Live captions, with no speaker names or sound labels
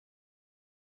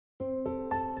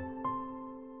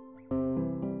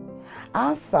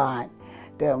I thought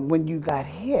that when you got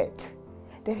hit,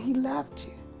 that he loved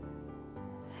you.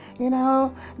 You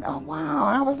know, oh, wow.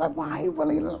 I was like, wow, he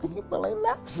really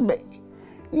loves me.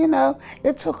 You know,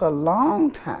 it took a long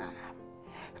time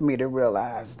for me to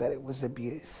realize that it was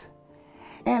abuse.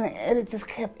 And it just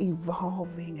kept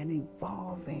evolving and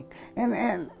evolving.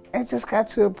 And it just got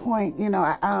to a point, you know,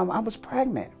 I was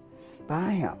pregnant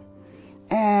by him.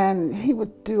 And he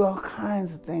would do all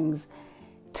kinds of things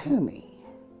to me.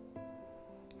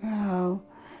 You know,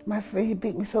 he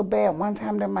beat me so bad one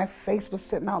time that my face was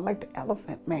sitting out like the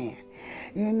Elephant Man,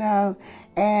 you know,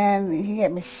 and he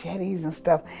had machetes and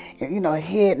stuff, you know,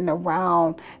 hidden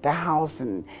around the house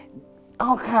and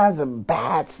all kinds of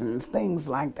bats and things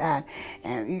like that.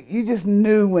 And you just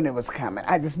knew when it was coming.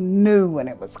 I just knew when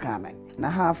it was coming.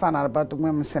 Now, how I found out about the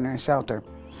Women's Center and Shelter,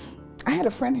 I had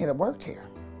a friend here that worked here.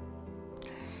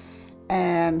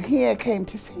 And he had came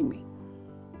to see me.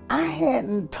 I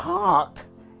hadn't talked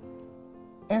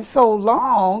in so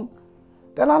long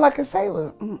that all I could say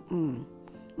was,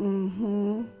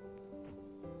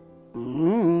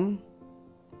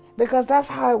 because that's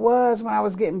how it was when I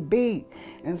was getting beat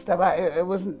and stuff. It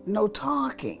was no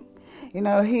talking. You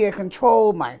know, he had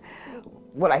controlled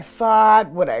what I thought,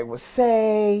 what I would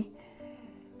say.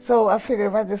 So I figured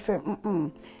if I just said,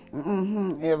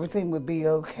 everything would be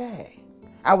okay.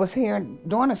 I was here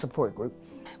during a support group.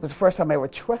 It was the first time I ever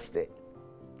trusted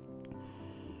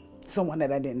someone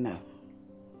that I didn't know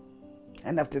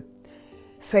enough to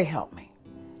say, help me.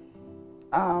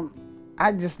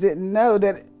 I just didn't know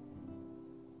that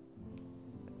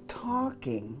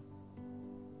talking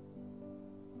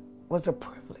was a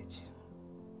privilege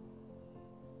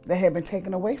that had been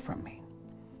taken away from me.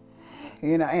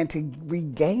 You know, and to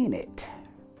regain it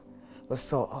was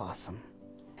so awesome.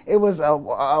 It was a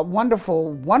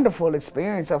wonderful, wonderful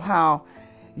experience of how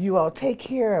you all take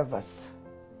care of us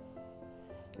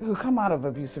who come out of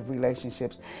abusive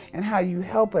relationships and how you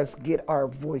help us get our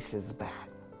voices back.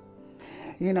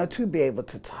 You know, to be able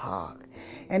to talk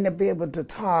and to be able to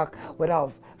talk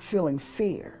without feeling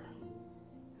fear.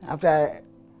 After I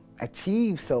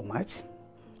achieved so much,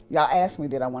 y'all asked me,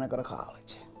 did I want to go to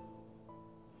college?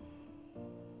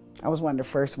 I was one of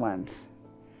the first ones.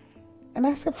 And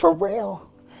I said, for real?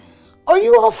 Are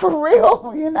you all for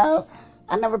real? You know,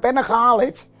 I've never been to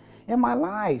college in my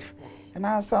life.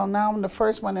 And so now I'm the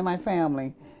first one in my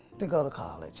family to go to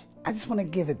college. I just want to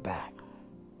give it back.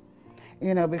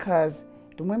 You know, because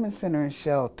the Women's Center and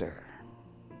Shelter,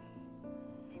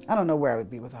 I don't know where I would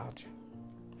be without you.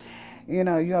 You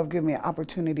know, you have given me an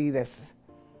opportunity that's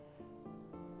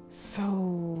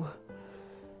so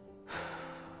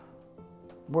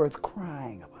worth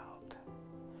crying about.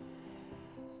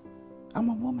 I'm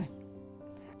a woman.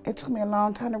 It took me a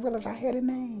long time to realize I had a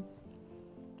name.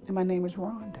 And my name is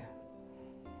Rhonda.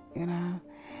 You know?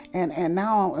 And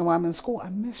now when I'm in school, I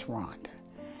miss Rhonda.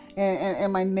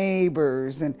 And my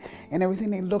neighbors and everything,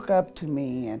 they look up to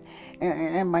me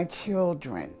and my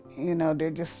children, you know, they're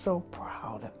just so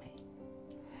proud of me.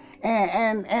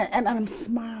 And I'm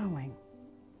smiling.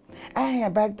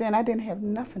 Back then, I didn't have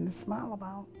nothing to smile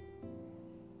about.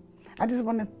 I just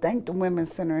want to thank the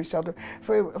Women's Center and Shelter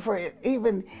for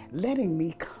even letting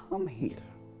me come here.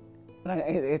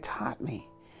 It taught me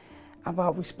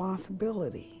about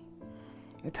responsibility.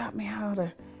 It taught me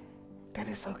that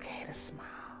it's okay to smile.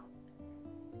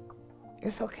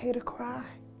 It's okay to cry.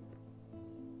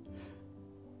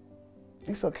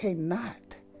 It's okay not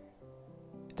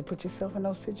to put yourself in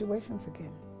those situations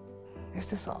again.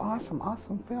 It's just an awesome,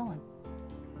 awesome feeling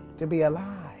to be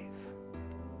alive.